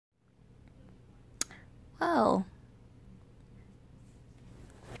Well,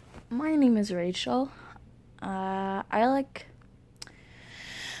 my name is Rachel. I'm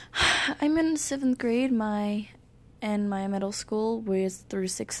in 7th grade. My middle school was through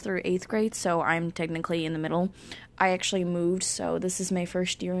 6th through 8th grade, so I'm technically in the middle. I actually moved, so this is my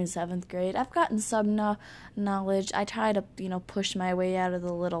first year in 7th grade. I've gotten some knowledge. I try to, push my way out of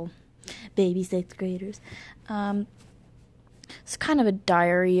the little baby 6th graders. It's kind of a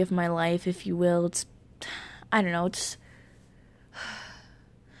diary of my life, if you will. I don't know,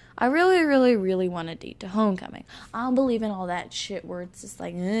 I really, really, really want to date to homecoming. I don't believe in all that shit where it's just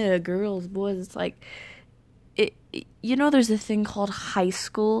like, girls, boys. It's like, there's a thing called high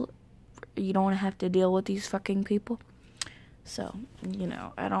school. You don't have to deal with these fucking people. So,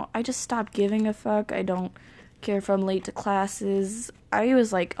 I just stopped giving a fuck. I don't care if I'm late to classes. I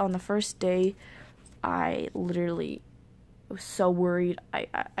was like, on the first day, I literally was so worried. I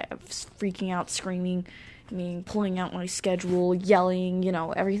was freaking out, screaming, pulling out my schedule, yelling,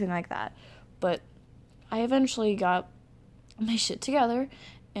 everything like that. But I eventually got my shit together,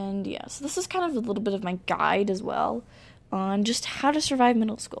 and yeah, so this is kind of a little bit of my guide as well on just how to survive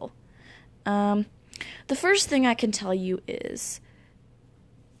middle school. The first thing I can tell you is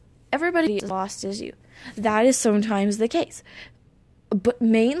everybody is lost as you. That is sometimes the case. But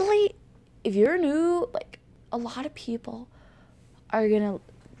mainly, if you're new, a lot of people are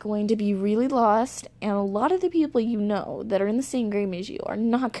going to be really lost, and a lot of the people that are in the same grade as you are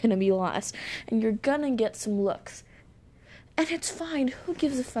not going to be lost, and you're going to get some looks. And it's fine. Who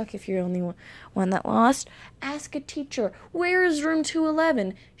gives a fuck if you're the only one that lost? Ask a teacher, where is room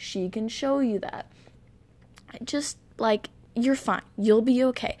 211? She can show you that. Just, you're fine. You'll be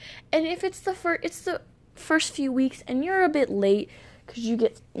okay. And if it's the first few weeks and you're a bit late because you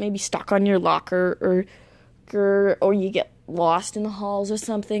get maybe stuck on your locker or you get lost in the halls or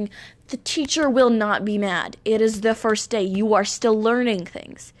something, the teacher will not be mad. It is the first day. You are still learning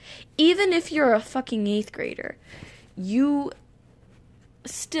things. Even if you're a fucking 8th grader, you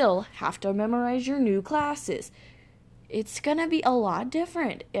still have to memorize your new classes. It's gonna be a lot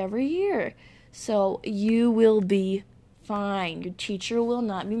different every year. So you will be fine. Your teacher will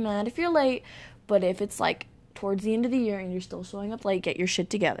not be mad if you're late, but if it's towards the end of the year and you're still showing up late, get your shit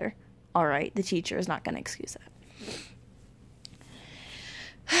together. Alright, the teacher is not gonna excuse that.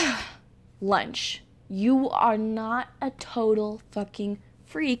 Lunch. You are not a total fucking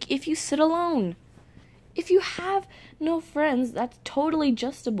freak if you sit alone. If you have no friends, that's totally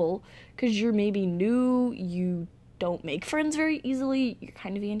justable because you're maybe new, you don't make friends very easily, you're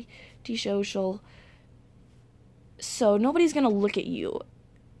kind of antisocial. So nobody's going to look at you.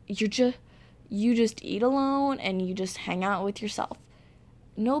 You just eat alone and you just hang out with yourself.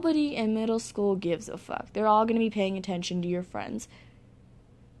 Nobody in middle school gives a fuck. They're all going to be paying attention to your friends,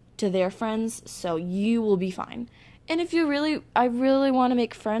 to their friends, so you will be fine. And if I really want to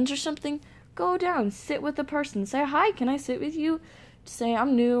make friends or something, go down, sit with the person, say, hi, can I sit with you? Say,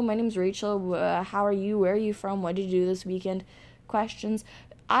 I'm new, my name's Rachel, how are you, where are you from, what did you do this weekend? Questions.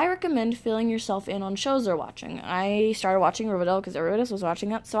 I recommend filling yourself in on shows they're watching. I started watching Riverdale because everyone else was watching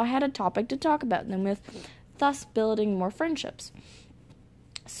that, so I had a topic to talk about them with, thus building more friendships.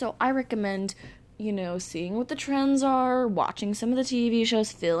 So I recommend, seeing what the trends are, watching some of the TV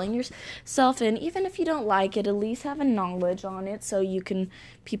shows, filling yourself in. Even if you don't like it, at least have a knowledge on it so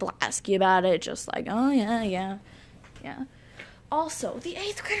people ask you about it, just oh, yeah. Also, the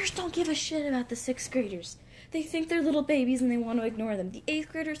 8th graders don't give a shit about the 6th graders. They think they're little babies and they want to ignore them. The 8th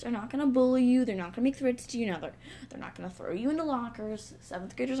graders are not going to bully you. They're not going to make threats to you. They're not going to throw you into lockers.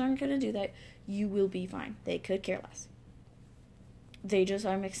 7th graders aren't going to do that. You will be fine. They could care less. They just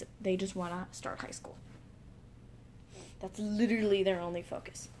want to start high school. That's literally their only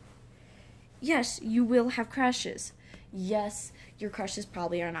focus. Yes, you will have crushes. Yes, your crushes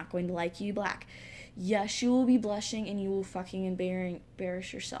probably are not going to like you black. Yes, you will be blushing and you will fucking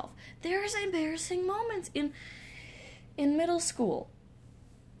embarrass yourself. There's embarrassing moments in middle school,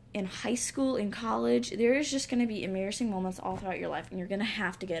 in high school, in college. There is just going to be embarrassing moments all throughout your life and you're going to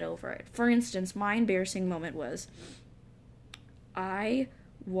have to get over it. For instance, my embarrassing moment was I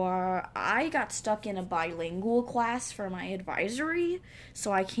got stuck in a bilingual class for my advisory,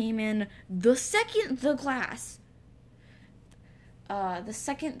 so I came in the second the class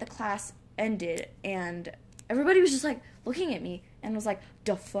ended, and everybody was just looking at me and was like,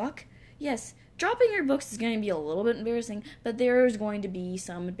 the fuck? Yes, dropping your books is going to be a little bit embarrassing, but there's going to be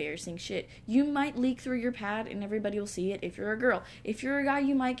some embarrassing shit. You might leak through your pad and everybody will see it if you're a girl. If you're a guy,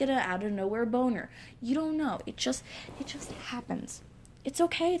 you might get an out of nowhere boner. You don't know. It just happens. It's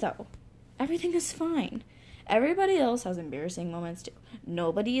okay though. Everything is fine. Everybody else has embarrassing moments too.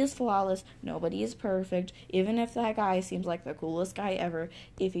 Nobody is flawless. Nobody is perfect. Even if that guy seems like the coolest guy ever,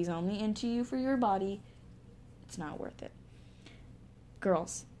 if he's only into you for your body, it's not worth it.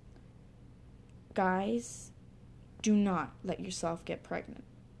 Girls, guys, do not let yourself get pregnant.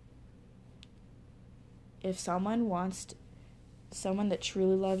 If someone that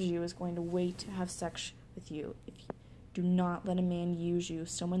truly loves you is going to wait to have sex with you, do not let a man use you.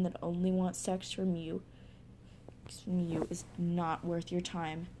 Someone that only wants sex from you is not worth your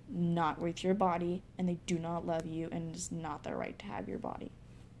time, not worth your body, and they do not love you, and it is not their right to have your body.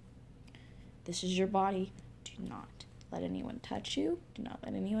 This is your body. Do not let anyone touch you. Do not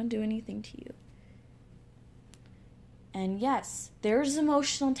let anyone do anything to you. And yes, there's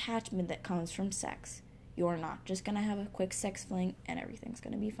emotional attachment that comes from sex. You're not just going to have a quick sex fling and everything's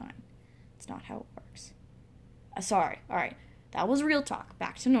going to be fine. It's not how it works. Sorry. All right. That was real talk.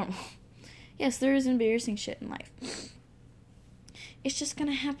 Back to normal. Yes, there is embarrassing shit in life. It's just going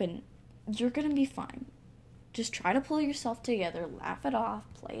to happen. You're going to be fine. Just try to pull yourself together. Laugh it off.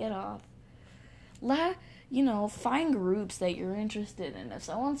 Play it off. Find groups that you're interested in. If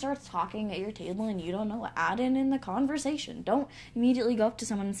someone starts talking at your table and you don't know, add in the conversation. Don't immediately go up to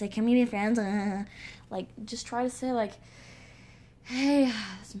someone and say, can we be friends? Just try to say, hey,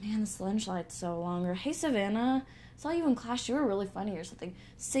 this lunch light's so long. Or, hey, Savannah, I saw you in class. You were really funny or something.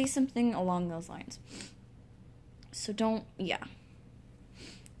 Say something along those lines. So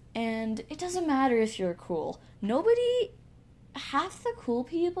And it doesn't matter if you're cool. Half the cool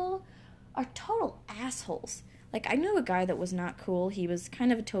people are total assholes. I knew a guy that was not cool. He was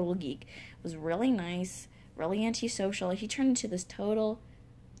kind of a total geek. Was really nice, really antisocial. He turned into this total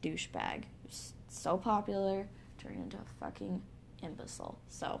douchebag. So popular, turned into a fucking imbecile.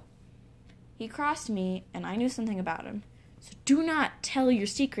 So, he crossed me, and I knew something about him. So do not tell your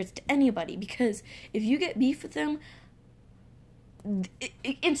secrets to anybody, because if you get beef with them,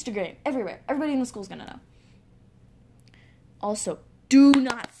 Instagram, everywhere. Everybody in the school's gonna know. Also, do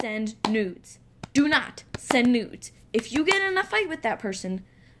not send nudes. Do not send nudes. If you get in a fight with that person,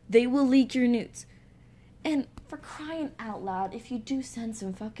 they will leak your nudes. And for crying out loud, if you do send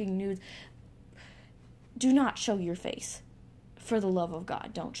some fucking nudes, do not show your face. For the love of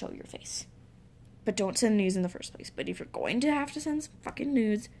God, don't show your face. But don't send nudes in the first place. But if you're going to have to send some fucking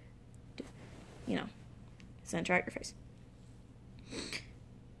nudes, center out your face.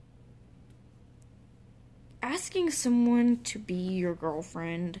 Asking someone to be your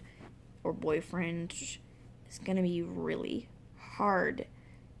girlfriend or boyfriend is going to be really hard.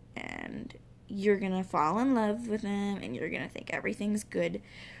 And you're going to fall in love with them, and you're going to think everything's good.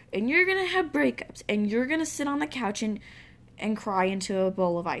 And you're going to have breakups, and you're going to sit on the couch and cry into a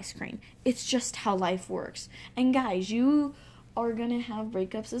bowl of ice cream. It's just how life works. And guys, you are going to have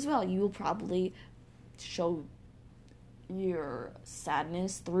breakups as well. You will probably show your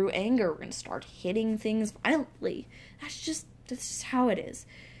sadness through anger and start hitting things violently. That's just how it is.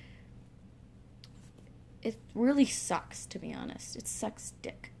 It really sucks, to be honest. It sucks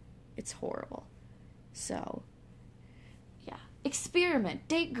dick. It's horrible. So, yeah. Experiment.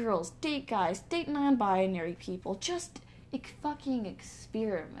 Date girls, date guys, date non-binary people. Just fucking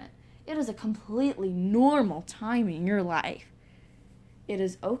experiment. It is a completely normal time in your life. It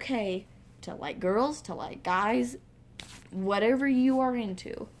is okay to like girls, to like guys, whatever you are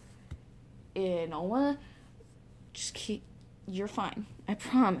into. You're fine. I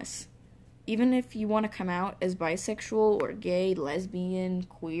promise. Even if you want to come out as bisexual or gay, lesbian,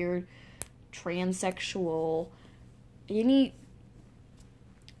 queer, transsexual,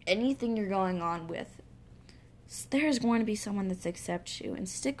 anything you're going on with, there's going to be someone that accepts you, and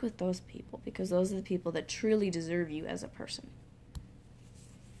stick with those people, because those are the people that truly deserve you as a person.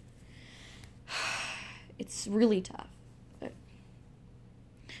 It's really tough.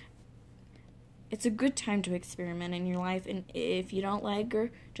 It's a good time to experiment in your life, and if you don't like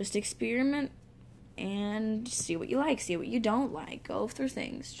her, just experiment and see what you like, see what you don't like, go through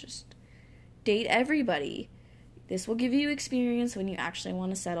things, just date everybody. This will give you experience when you actually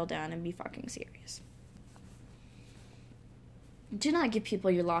want to settle down and be fucking serious. Do not give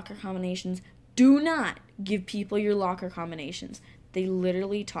people your locker combinations. Do not give people your locker combinations. They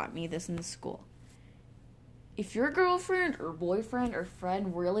literally taught me this in school. If your girlfriend or boyfriend or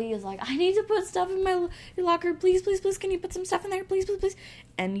friend really is like, I need to put stuff in my locker, please, please, please, can you put some stuff in there, please, please, please,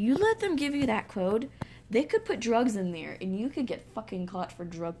 and you let them give you that code, they could put drugs in there, and you could get fucking caught for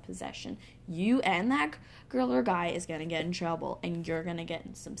drug possession. You and that girl or guy is gonna get in trouble, and you're gonna get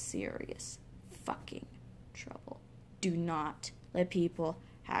in some serious fucking trouble. Do not let people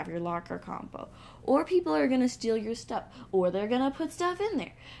have your locker combo, or people are gonna steal your stuff, or they're gonna put stuff in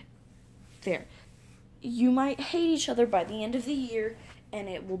there. There. you might hate each other by the end of the year, and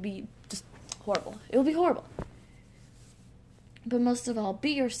it will be just horrible. It will be horrible. But most of all,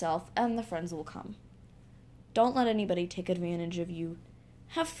 be yourself, and the friends will come. Don't let anybody take advantage of you.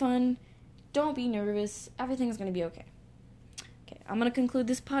 Have fun. Don't be nervous. Everything's going to be okay. Okay, I'm going to conclude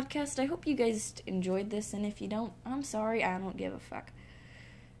this podcast. I hope you guys enjoyed this, and if you don't, I'm sorry. I don't give a fuck.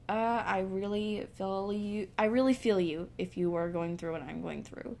 I really feel you if you are going through what I'm going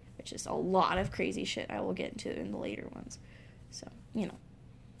through, which is a lot of crazy shit I will get into in the later ones. So,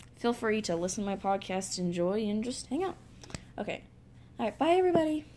 feel free to listen to my podcast, enjoy, and just hang out. Okay. All right, bye, everybody.